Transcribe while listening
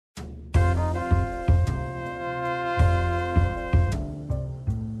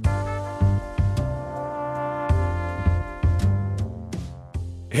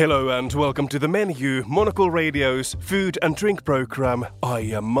Hello and welcome to The Menu, Monocle Radio's food and drink program. I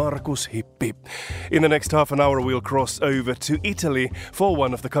am Markus Hippi. In the next half an hour we'll cross over to Italy for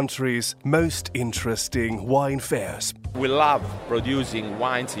one of the country's most interesting wine fairs. We love producing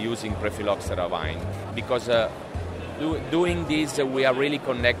wines using Prephyloxera vine because doing this we are really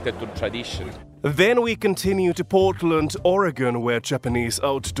connected to tradition. Then we continue to Portland, Oregon, where Japanese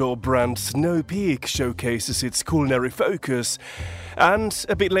outdoor brand Snow Peak showcases its culinary focus. And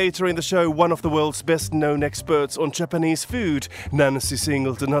a bit later in the show, one of the world's best-known experts on Japanese food, Nancy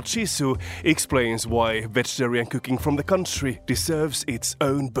Singleton-Hachisu, explains why vegetarian cooking from the country deserves its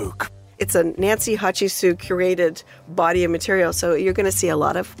own book. It's a Nancy Hachisu curated body of material, so you're going to see a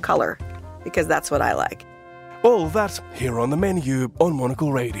lot of color, because that's what I like. All that here on The Menu on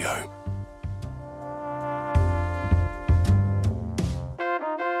Monocle Radio.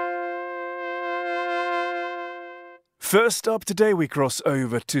 First up today we cross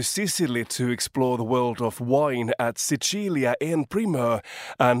over to Sicily to explore the world of wine at Sicilia en Primeur,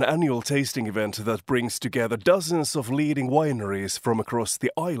 an annual tasting event that brings together dozens of leading wineries from across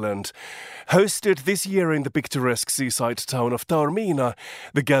the island. Hosted this year in the picturesque seaside town of Taormina,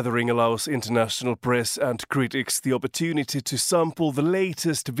 the gathering allows international press and critics the opportunity to sample the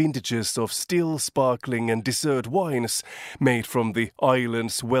latest vintages of still, sparkling and dessert wines made from the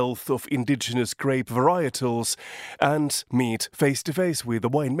island's wealth of indigenous grape varietals and meet face-to-face with the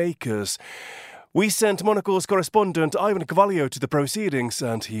winemakers. We sent Monocle's correspondent Ivan Cavallio to the proceedings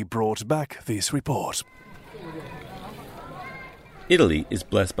and he brought back this report. Italy is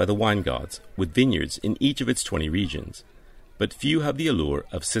blessed by the wine gods with vineyards in each of its 20 regions, but few have the allure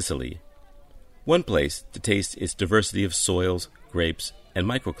of Sicily. One place to taste its diversity of soils, grapes, and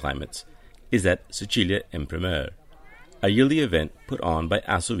microclimates is at Sicilia en Primeur, a yearly event put on by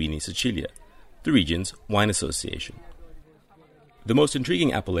Asovini Sicilia, the region's wine association. The most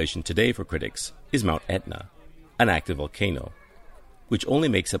intriguing appellation today for critics is Mount Etna, an active volcano, which only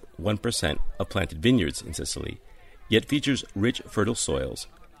makes up 1% of planted vineyards in Sicily, yet features rich, fertile soils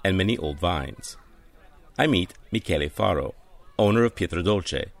and many old vines. I meet Michele Faro, owner of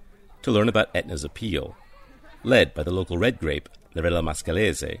Pietrodolce, to learn about Etna's appeal, led by the local red grape, Nerello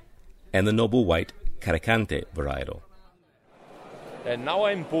Mascalese, and the noble white Caricante varietal. And now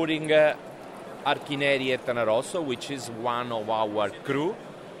I'm putting Archineri Etna Rosso, which is one of our cru,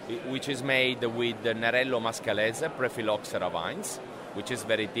 which is made with Nerello Mascalese, Prephyloxera vines, which is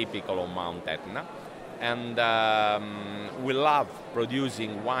very typical of Mount Etna. And we love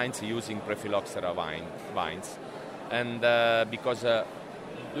producing wines using Prephyloxera vines. And because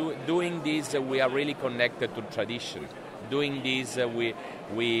doing this, we are really connected to tradition. Doing this,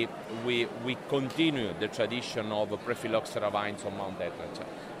 we continue the tradition of Prephyloxera vines on Mount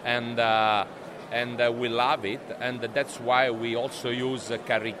Etna. And we love it, and that's why we also use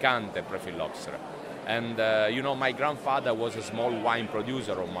Caricante Prephyloxera. And my grandfather was a small wine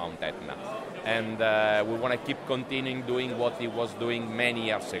producer on Mount Etna, and we want to keep continuing doing what he was doing many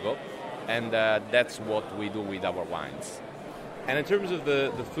years ago, and that's what we do with our wines. And in terms of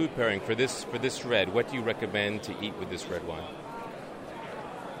the food pairing for this red, what do you recommend to eat with this red wine?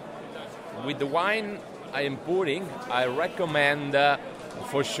 With the wine I am pouring, I recommend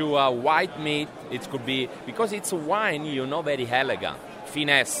for sure white meat. It could be, because it's a wine, very elegant,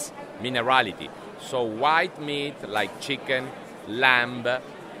 finesse, minerality. So white meat like chicken, lamb,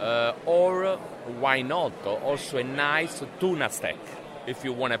 or why not also a nice tuna steak if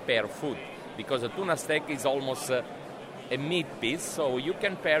you want to pair food, because a tuna steak is almost a meat piece, so you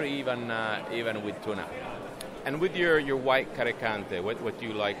can pair even with tuna. And with your white Caricante, what do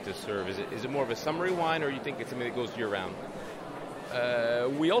you like to serve? Is it more of a summery wine, or you think it's something that goes year-round?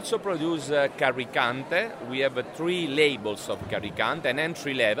 We also produce Caricante. We have 3 labels of Caricante, an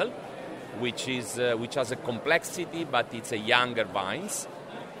entry level, which has a complexity, but it's a younger vines.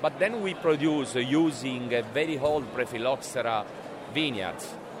 But then we produce using very old Prephyloxera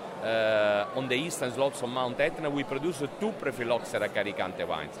vineyards. On the eastern slopes of Mount Etna, we produce 2 Prephyloxera Caricante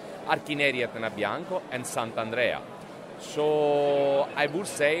wines, Archineri Etna Bianco and Sant'Andrea. So I would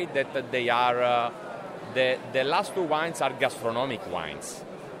say that they are, the last 2 wines are gastronomic wines.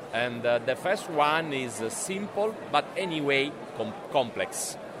 And the first one is simple, but anyway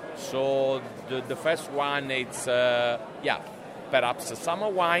complex. So the first one, it's, perhaps a summer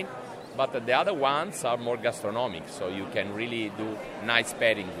wine, but the other ones are more gastronomic, so you can really do nice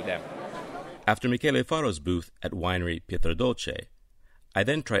pairing with them. After Michele Faro's booth at winery Pietrodolce, I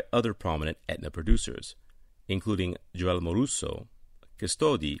then try other prominent Etna producers, including Girolamo Russo,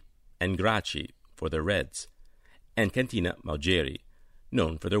 Custodi, and Gracci for their reds, and Cantina Maugeri,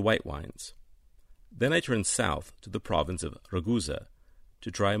 known for their white wines. Then I turn south to the province of Ragusa,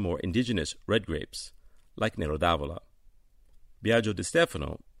 to try more indigenous red grapes, like Nero d'Avola. Biagio Di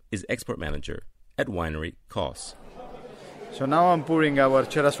Stefano is export manager at winery Cos. So now I'm pouring our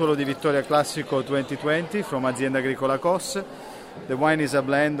Cerasuolo di Vittoria Classico 2020 from Azienda Agricola Cos. The wine is a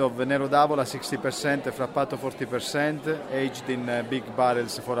blend of Nero d'Avola 60%, Frappato 40%, aged in big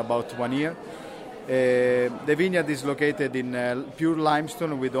barrels for about 1 year. The vineyard is located in pure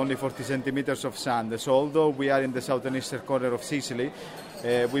limestone with only 40 centimeters of sand. So although we are in the southeastern corner of Sicily,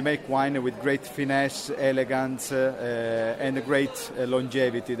 we make wine with great finesse, elegance, and great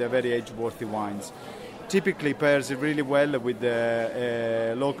longevity. They're very age-worthy wines. Typically pairs really well with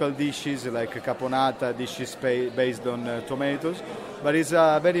local dishes like caponata, dishes based on tomatoes. But it's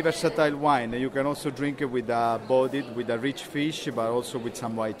a very versatile wine. You can also drink it with a rich fish, but also with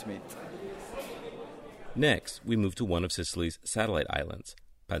some white meat. Next, we move to one of Sicily's satellite islands,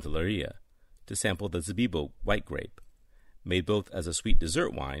 Pantelleria, to sample the Zebibo white grape, made both as a sweet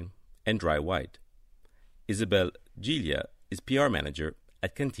dessert wine and dry white. Isabel Giglia is PR manager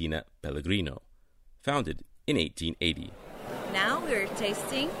at Cantina Pellegrino, founded in 1880. Now we're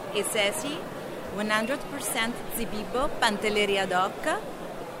tasting Sicily 100% Zebibo Pantelleria DOC.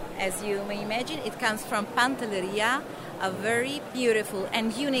 As you may imagine, it comes from Pantelleria, a very beautiful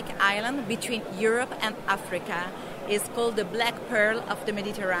and unique island between Europe and Africa. It's called the Black Pearl of the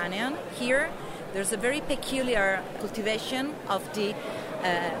Mediterranean. Here, there's a very peculiar cultivation of the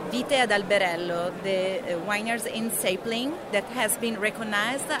Vite ad Alberello, the vineyards in sapling that has been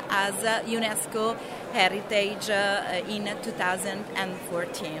recognized as UNESCO Heritage in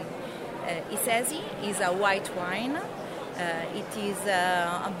 2014. Isesi is a white wine. It is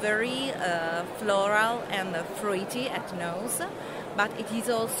a very floral and fruity at nose, but it is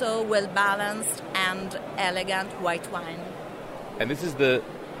also well-balanced and elegant white wine. And this is the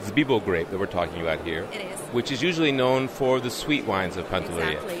Zebibo grape that we're talking about here. It is. Which is usually known for the sweet wines of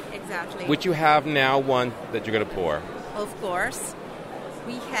Pantelleria. Exactly. Which you have now one that you're going to pour. Of course.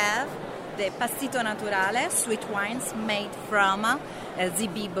 We have the Passito Naturale, sweet wines made from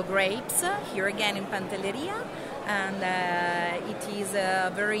Zebibo grapes, here again in Pantelleria. And it is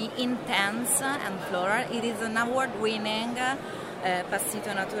very intense and floral. It is an award-winning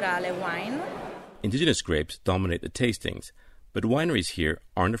Passito Naturale wine. Indigenous grapes dominate the tastings, but wineries here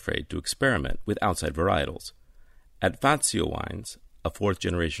aren't afraid to experiment with outside varietals. At Fazio Wines, a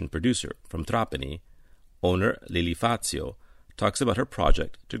fourth-generation producer from Trapani, owner Lili Fazio talks about her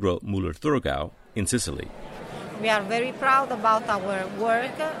project to grow Müller-Thurgau in Sicily. We are very proud about our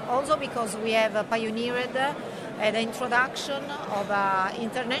work, also because we have pioneered the introduction of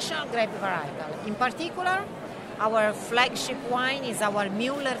international grape varietal. In particular, our flagship wine is our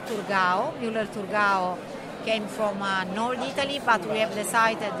Müller-Thurgau. Müller-Thurgau came from North Italy, but we have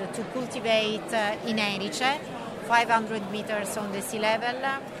decided to cultivate in Erice, 500 meters on the sea level,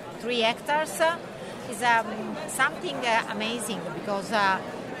 3 hectares. It's something amazing because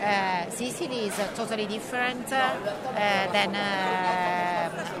Sicily is totally different than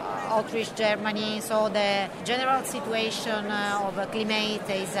Autriche, Germany, so the general situation of climate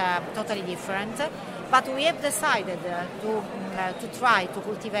is totally different. But we have decided to try to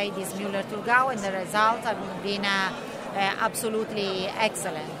cultivate this Müller-Thurgau, and the results have been absolutely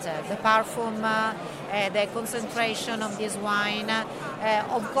excellent. The perfume, the concentration of this wine.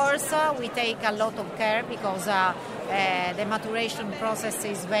 Of course, we take a lot of care because the maturation process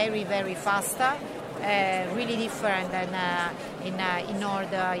is very, very fast, really different than in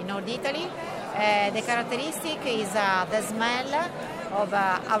North Italy. The characteristic is the smell of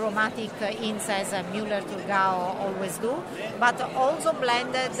aromatic incense Müller-Thurgau always do, but also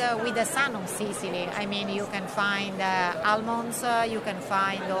blended with the sun of Sicily. I mean, you can find almonds, you can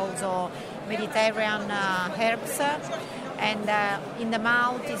find also Mediterranean herbs, and in the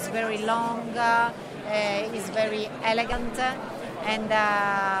mouth is very long, is very elegant, and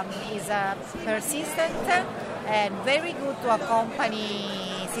is persistent and very good to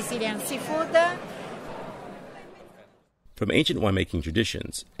accompany Sicilian seafood. From ancient winemaking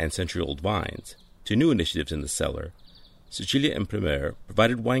traditions and century-old wines to new initiatives in the cellar, Sicilia and Primeur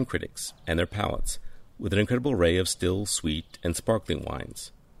provided wine critics and their palates with an incredible array of still, sweet, and sparkling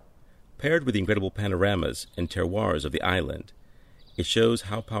wines. Paired with the incredible panoramas and terroirs of the island, it shows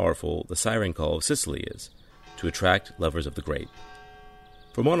how powerful the siren call of Sicily is to attract lovers of the grape.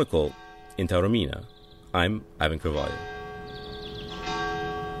 For Monocle, in Taormina, I'm Ivan Carvalho.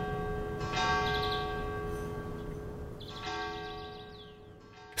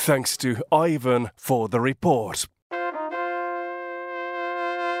 Thanks to Ivan for the report.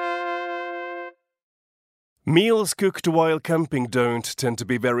 Meals cooked while camping don't tend to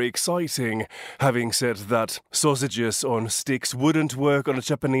be very exciting. Having said that, sausages on sticks wouldn't work on a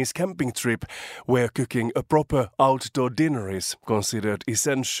Japanese camping trip where cooking a proper outdoor dinner is considered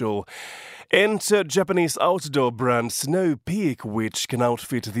essential. Enter Japanese outdoor brand Snow Peak, which can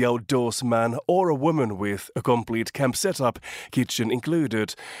outfit the outdoors man or a woman with a complete camp setup, kitchen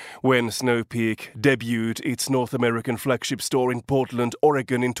included. When Snow Peak debuted its North American flagship store in Portland,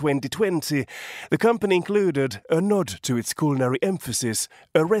 Oregon in 2020, the company included a nod to its culinary emphasis,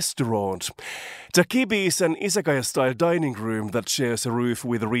 a restaurant. Takibi is an izakaya-style dining room that shares a roof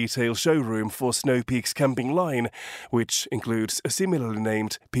with a retail showroom for Snow Peak's camping line, which includes a similarly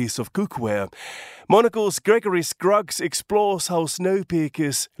named piece of cookware. Monocle's Gregory Scruggs explores how Snow Peak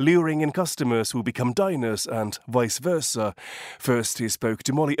is luring in customers who become diners and vice versa. First, he spoke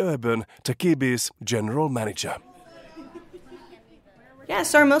to Molly Urban, Takibi's general manager. Yeah,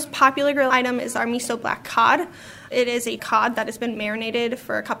 so our most popular grill item is our miso black cod. It is a cod that has been marinated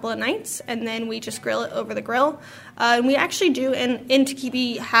for a couple of nights, and then we just grill it over the grill. And we actually do, in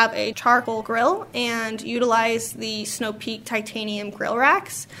Takibi, have a charcoal grill and utilize the Snow Peak titanium grill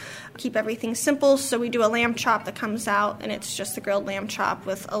racks. Keep everything simple, so we do a lamb chop that comes out, and it's just a grilled lamb chop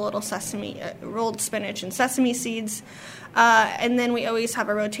with a little rolled spinach and sesame seeds. And then we always have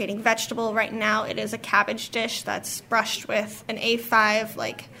a rotating vegetable. Right now it is a cabbage dish that's brushed with an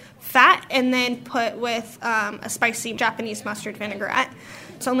A5 fat and then put with a spicy Japanese mustard vinaigrette.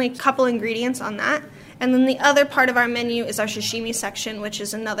 It's only a couple ingredients on that. And then the other part of our menu is our sashimi section, which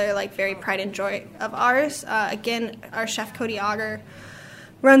is another very pride and joy of ours. Again, our chef Cody Auger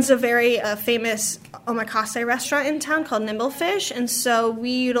runs a very famous omakase restaurant in town called Nimble Fish, and so we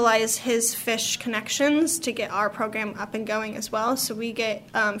utilize his fish connections to get our program up and going as well. So we get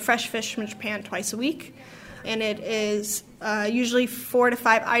fresh fish from Japan twice a week, and it is usually 4 to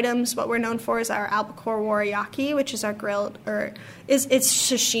 5 items. What we're known for is our albacore wariyaki, which is our grilled, it's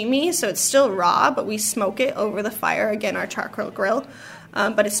sashimi, so it's still raw, but we smoke it over the fire, again, our charcoal grill,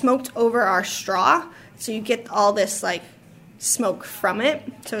 but it's smoked over our straw, so you get all this smoke from it.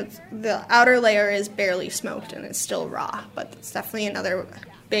 So the outer layer is barely smoked and it's still raw, but it's definitely another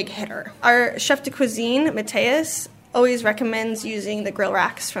big hitter. Our chef de cuisine, Mateus, always recommends using the grill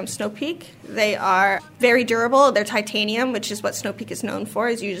racks from Snow Peak. They are very durable. They're titanium, which is what Snow Peak is known for,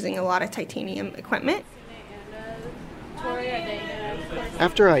 is using a lot of titanium equipment.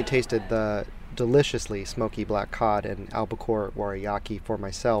 After I tasted the deliciously smoky black cod and albacore wariyaki for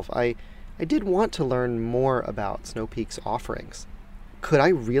myself, I did want to learn more about Snow Peak's offerings. Could I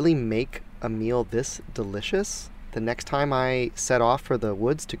really make a meal this delicious the next time I set off for the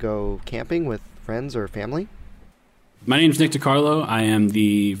woods to go camping with friends or family? My name is Nick DiCarlo. I am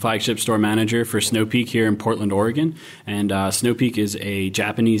the flagship store manager for Snow Peak here in Portland, Oregon. And Snow Peak is a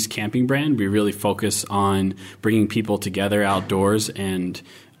Japanese camping brand. We really focus on bringing people together outdoors and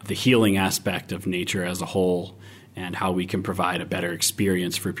the healing aspect of nature as a whole, and how we can provide a better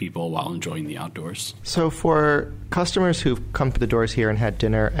experience for people while enjoying the outdoors. So for customers who've come to the doors here and had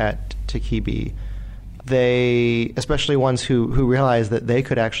dinner at Takibi, they, especially ones who realize that they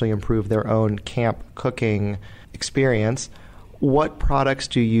could actually improve their own camp cooking experience, what products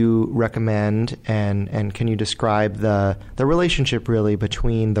do you recommend, and can you describe the relationship really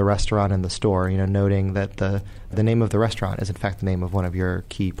between the restaurant and the store, noting that the name of the restaurant is in fact the name of one of your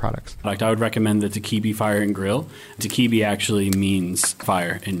key products? I would recommend the Takibi Fire and Grill. Takibi actually means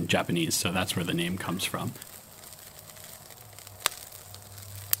fire in Japanese, so that's where the name comes from.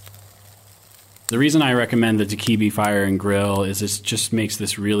 The reason I recommend the Takibi Fire and Grill is it just makes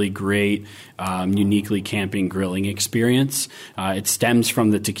this really great, uniquely camping grilling experience. It stems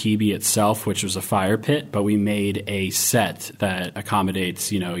from the Takibi itself, which was a fire pit, but we made a set that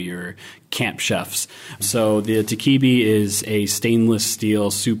accommodates, your camp chefs. So the Takibi is a stainless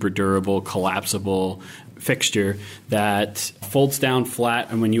steel, super durable, collapsible fixture that folds down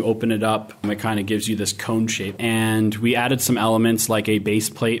flat, and when you open it up, it kind of gives you this cone shape. And we added some elements like a base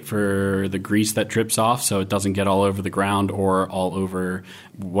plate for the grease that drips off so it doesn't get all over the ground or all over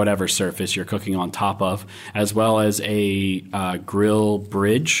whatever surface you're cooking on top of, as well as a grill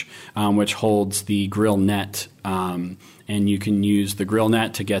bridge, which holds the grill net. And you can use the grill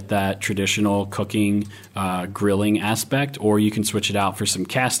net to get that traditional cooking, grilling aspect, or you can switch it out for some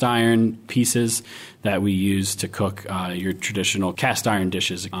cast iron pieces that we use to cook your traditional cast iron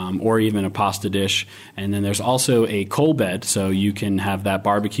dishes, or even a pasta dish. And then there's also a coal bed, so you can have that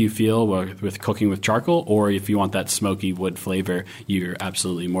barbecue feel with cooking with charcoal, or if you want that smoky wood flavor, you're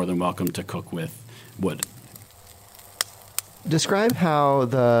absolutely more than welcome to cook with wood. Describe how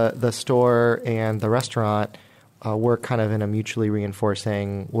the store and the restaurant work kind of in a mutually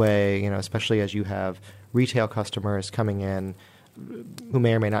reinforcing way, especially as you have retail customers coming in who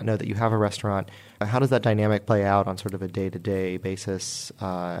may or may not know that you have a restaurant. How does that dynamic play out on sort of a day-to-day basis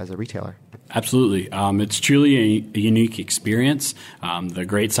as a retailer? Absolutely. It's truly a unique experience. The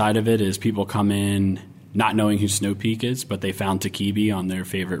great side of it is people come in not knowing who Snow Peak is, but they found Takibi on their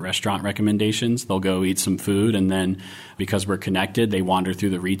favorite restaurant recommendations. They'll go eat some food, and then because we're connected, they wander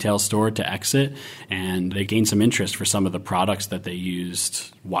through the retail store to exit, and they gain some interest for some of the products that they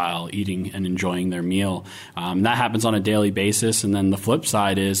used while eating and enjoying their meal. That happens on a daily basis, and then the flip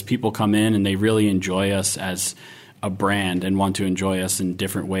side is people come in and they really enjoy us as a brand and want to enjoy us in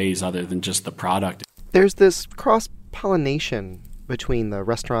different ways other than just the product. There's this cross-pollination between the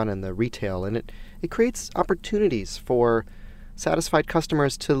restaurant and the retail, and it creates opportunities for satisfied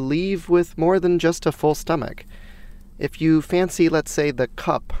customers to leave with more than just a full stomach. If you fancy, let's say, the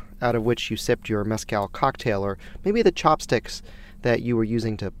cup out of which you sipped your mezcal cocktail, or maybe the chopsticks that you were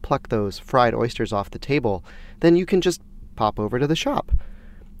using to pluck those fried oysters off the table, then you can just pop over to the shop.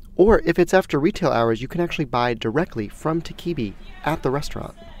 Or if it's after retail hours, you can actually buy directly from Takibi at the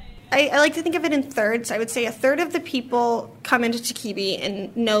restaurant. I like to think of it in thirds. I would say a third of the people come into Takibi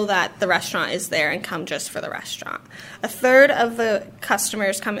and know that the restaurant is there and come just for the restaurant. A third of the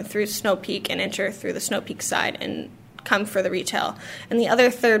customers come in through Snow Peak and enter through the Snow Peak side and come for the retail. And the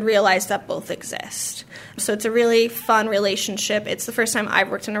other third realize that both exist. So it's a really fun relationship. It's the first time I've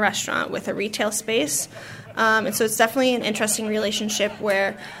worked in a restaurant with a retail space. And so it's definitely an interesting relationship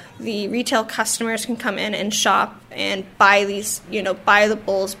where the retail customers can come in and shop and buy these, buy the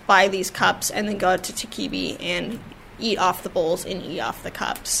bowls, buy these cups, and then go to Takibi and eat off the bowls and eat off the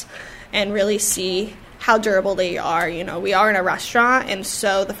cups and really see how durable they are. We are in a restaurant, and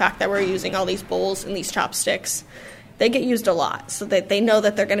so the fact that we're using all these bowls and these chopsticks, they get used a lot, so that they know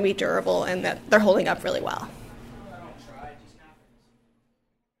that they're going to be durable and that they're holding up really well.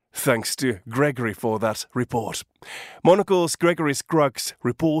 Thanks to Gregory for that report. Monocle's Gregory Scruggs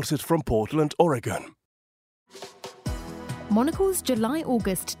reported from Portland, Oregon. Monocle's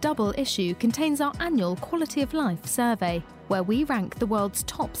July-August double issue contains our annual Quality of Life survey, where we rank the world's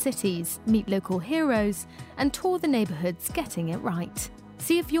top cities, meet local heroes, and tour the neighbourhoods getting it right.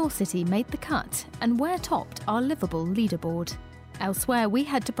 See if your city made the cut and where topped our livable leaderboard. Elsewhere, we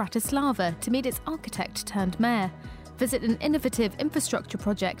head to Bratislava to meet its architect-turned-mayor, visit an innovative infrastructure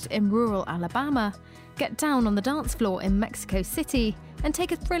project in rural Alabama, get down on the dance floor in Mexico City, and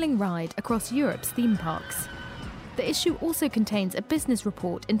take a thrilling ride across Europe's theme parks. The issue also contains a business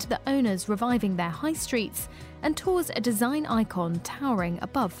report into the owners reviving their high streets and tours a design icon towering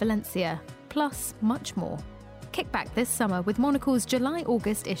above Valencia, plus much more. Kick back this summer with Monocle's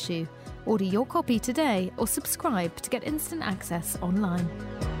July-August issue. Order your copy today or subscribe to get instant access online.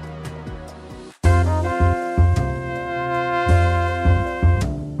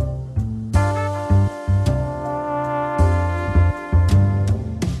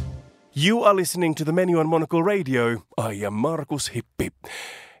 You are listening to the menu on Monocle Radio. I am Markus Hippi.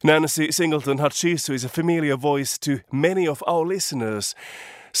 Nancy Singleton Hachisu is a familiar voice to many of our listeners.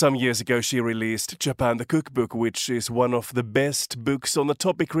 Some years ago she released Japan the Cookbook, which is one of the best books on the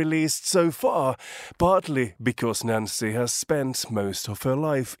topic released so far, partly because Nancy has spent most of her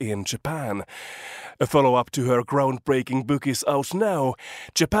life in Japan. A follow-up to her groundbreaking book is out now.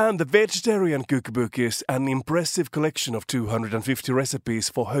 Japan the Vegetarian Cookbook is an impressive collection of 250 recipes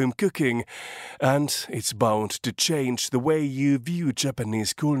for home cooking, and it's bound to change the way you view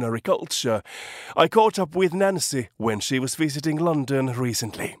Japanese culinary culture. I caught up with Nancy when she was visiting London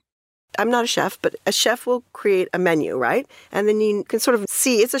recently. I'm not a chef, but a chef will create a menu, right? And then you can sort of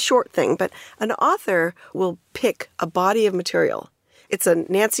see, it's a short thing, but an author will pick a body of material. It's a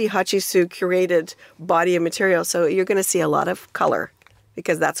Nancy Hachisu curated body of material, so you're going to see a lot of color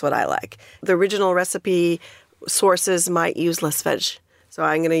because that's what I like. The original recipe sources might use less veg, so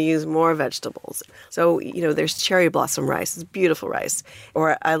I'm going to use more vegetables. So, there's cherry blossom rice. It's beautiful rice.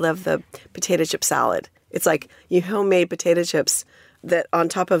 Or I love the potato chip salad. It's like you homemade potato chips that on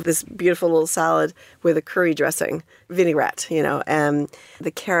top of this beautiful little salad with a curry dressing, vinaigrette, and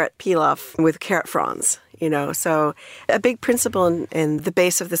the carrot pilaf with carrot fronds, So a big principle in the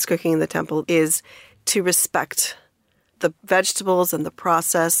base of this cooking in the temple is to respect the vegetables and the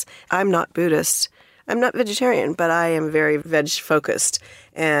process. I'm not Buddhist. I'm not vegetarian, but I am very veg-focused,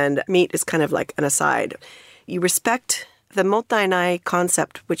 and meat is kind of like an aside. You respect the mottainai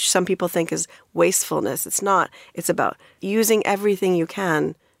concept, which some people think is wastefulness. It's not. It's about using everything you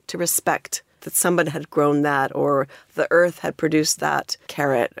can to respect that somebody had grown that or the earth had produced that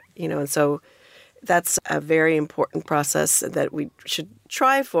carrot, And so that's a very important process that we should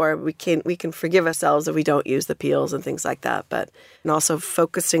try for. We can forgive ourselves if we don't use the peels and things like that. And also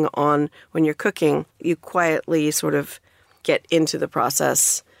focusing on when you're cooking, you quietly sort of get into the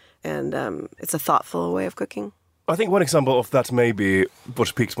process, and it's a thoughtful way of cooking. I think one example of that may be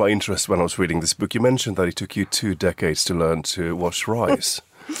what piqued my interest when I was reading this book. You mentioned that it took you 2 decades to learn to wash rice.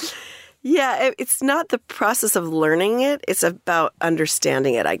 Yeah, it's not the process of learning it. It's about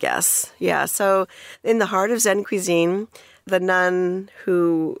understanding it, I guess. Yeah, so in the heart of Zen cuisine, the nun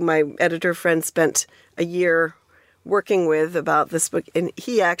who my editor friend spent a year working with about this book, and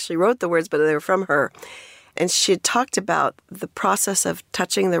he actually wrote the words, but they were from her. And she had talked about the process of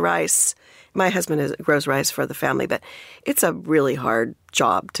touching the rice. My husband grows rice for the family, but it's a really hard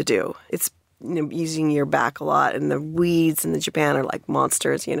job to do. It's using your back a lot, and the weeds in Japan are like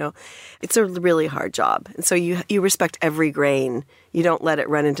monsters, It's a really hard job. And so you respect every grain. You don't let it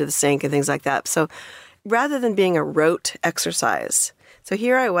run into the sink and things like that. So rather than being a rote exercise, so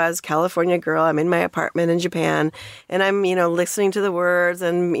here I was, California girl, I'm in my apartment in Japan, and I'm, listening to the words,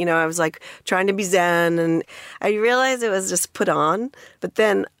 and, I was like trying to be Zen, and I realized it was just put on. But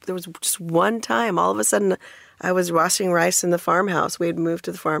then there was just one time, all of a sudden, I was washing rice in the farmhouse. We had moved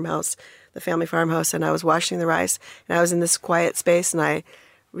to the farmhouse, the family farmhouse, and I was washing the rice, and I was in this quiet space, and I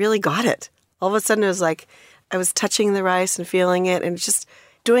really got it. All of a sudden, it was like I was touching the rice and feeling it, and just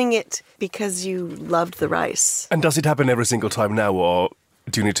doing it because you loved the rice. And does it happen every single time now, or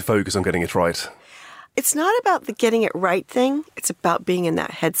do you need to focus on getting it right? It's not about the getting it right thing. It's about being in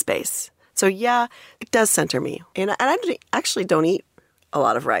that headspace. So yeah, it does center me. And I actually don't eat a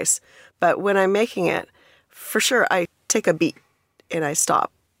lot of rice. But when I'm making it, for sure, I take a beat and I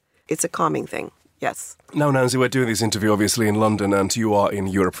stop. It's a calming thing. Yes. Now, Nancy, we're doing this interview obviously in London, and you are in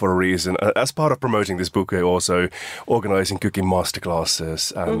Europe for a reason. As part of promoting this book, you're also organising cooking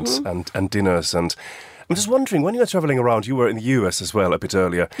masterclasses and dinners. And I'm just wondering, when you were travelling around, you were in the US as well a bit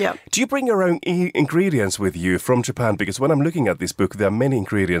earlier. Yeah. Do you bring your own ingredients with you from Japan? Because when I'm looking at this book, there are many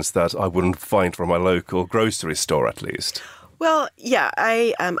ingredients that I wouldn't find from my local grocery store, at least. Well, yeah,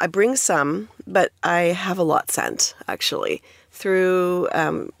 I bring some, but I have a lot sent, actually, through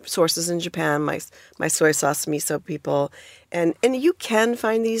sources in Japan, my soy sauce miso people. And you can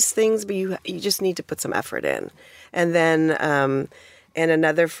find these things, but you just need to put some effort in. And then, and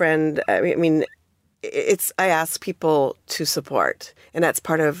another friend, I ask people to support, and that's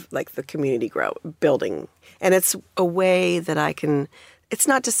part of like the community building. And it's a way that I can, it's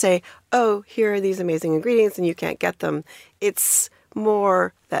not to say, oh, here are these amazing ingredients and you can't get them. It's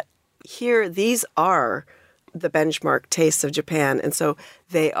more that here, these are the benchmark tastes of Japan. And so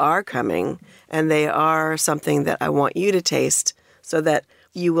they are coming, and they are something that I want you to taste so that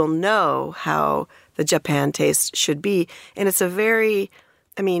you will know how the Japan taste should be. And it's a very,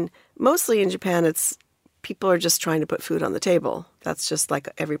 mostly in Japan, it's people are just trying to put food on the table. That's just like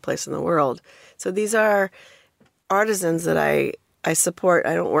every place in the world. So these are artisans that I support.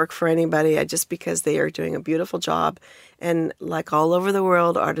 I don't work for anybody, just because they are doing a beautiful job. And like all over the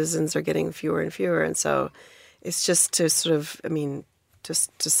world, artisans are getting fewer and fewer. And so it's just to sort of,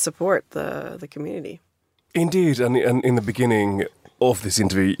 just to support the community. Indeed. And in the beginning of this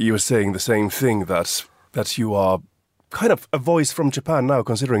interview, you were saying the same thing, that you are kind of a voice from Japan now,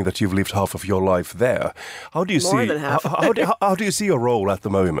 considering that you've lived half of your life there. How do you More than half. How do you see your role at the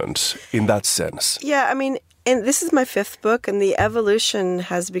moment in that sense? Yeah, and this is my 5th book, and the evolution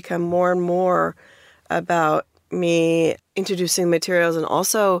has become more and more about me introducing materials and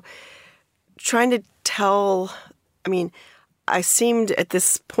also trying to tell, I seemed at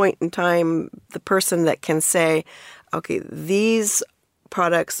this point in time the person that can say, okay, these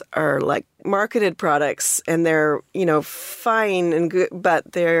products are like marketed products, and they're, fine and good,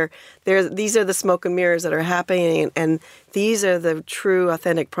 but these are the smoke and mirrors that are happening, and these are the true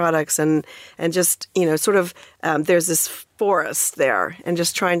authentic products, and just, sort of there's this forest there, and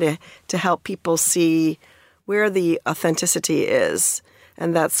just trying to help people see where the authenticity is.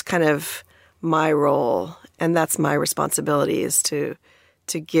 And that's kind of my role, and that's my responsibility, is to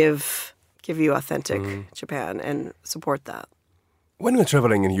give you authentic Japan and support that. When you're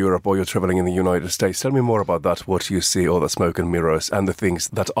traveling in Europe or you're traveling in the United States, tell me more about that, what you see, all the smoke and mirrors and the things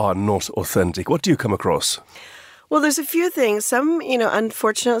that are not authentic. What do you come across? Well, there's a few things. Some,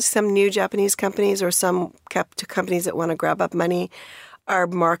 unfortunately, some new Japanese companies or some companies that want to grab up money are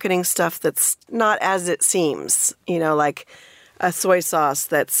marketing stuff that's not as it seems, like a soy sauce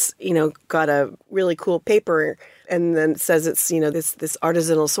that's, got a really cool paper and then says it's, this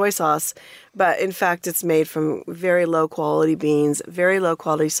artisanal soy sauce. But in fact, it's made from very low quality beans, very low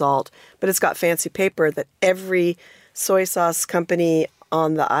quality salt, but it's got fancy paper that every soy sauce company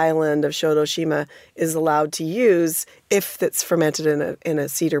on the island of Shodoshima is allowed to use if it's fermented in a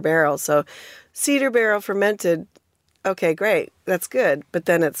cedar barrel. So cedar barrel fermented, okay, great, that's good. But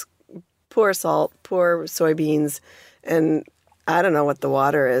then it's poor salt, poor soybeans, and I don't know what the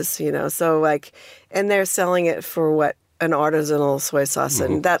water is, you know. So and they're selling it for what, an artisanal soy sauce,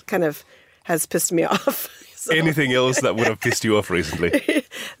 and that kind of has pissed me off. So. Anything else that would have pissed you off recently?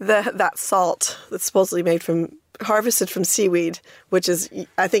 That salt that's supposedly harvested from seaweed, which is,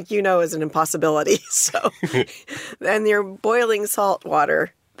 I think is an impossibility. So, and your boiling salt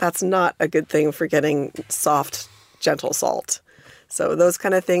water, that's not a good thing for getting soft, gentle salt. So those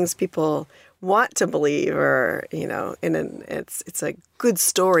kind of things people want to believe, or it's a good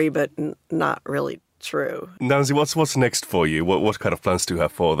story, but not really true. Nancy, what's next for you? What kind of plans do you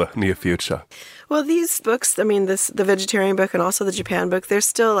have for the near future? Well, these books, the vegetarian book and also the Japan book, they're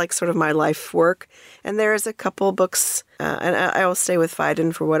still sort of my life work. And there's a couple books, and I will stay with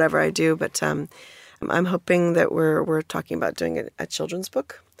Phaidon for whatever I do, but I'm hoping that we're talking about doing a children's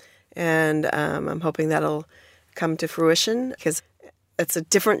book. And I'm hoping that'll come to fruition, because it's a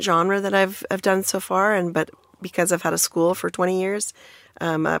different genre that I've done so far, but because I've had a school for 20 years,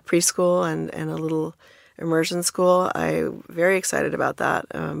 a preschool and a little immersion school, I'm very excited about that.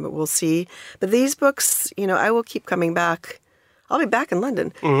 We'll see. But these books, I will keep coming back. I'll be back in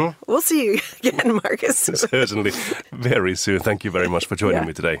London. Mm-hmm. We'll see you again, Marcus. Certainly. Very soon. Thank you very much for joining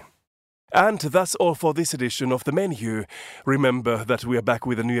me today. And that's all for this edition of The Menu. Remember that we are back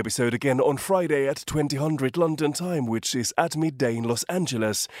with a new episode again on Friday at 2000 London time, which is at midday in Los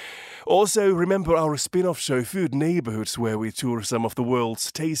Angeles. Also, remember our spin-off show Food Neighborhoods, where we tour some of the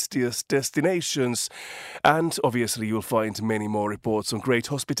world's tastiest destinations. And obviously you'll find many more reports on great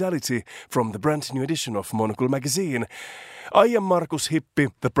hospitality from the brand new edition of Monocle magazine. I am Markus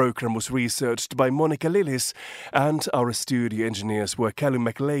Hippi. The program was researched by Monica Lillis, and our studio engineers were Callum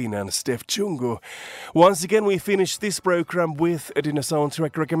McLean and Steph Chungu. Once again, we finish this program with a dinner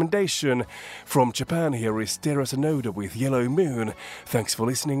soundtrack recommendation. From Japan, here is Terasa Noda with Yellow Moon. Thanks for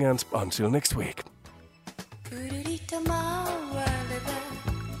listening, and until next week. くるりと回れ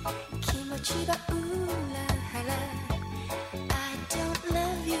ば気持ちは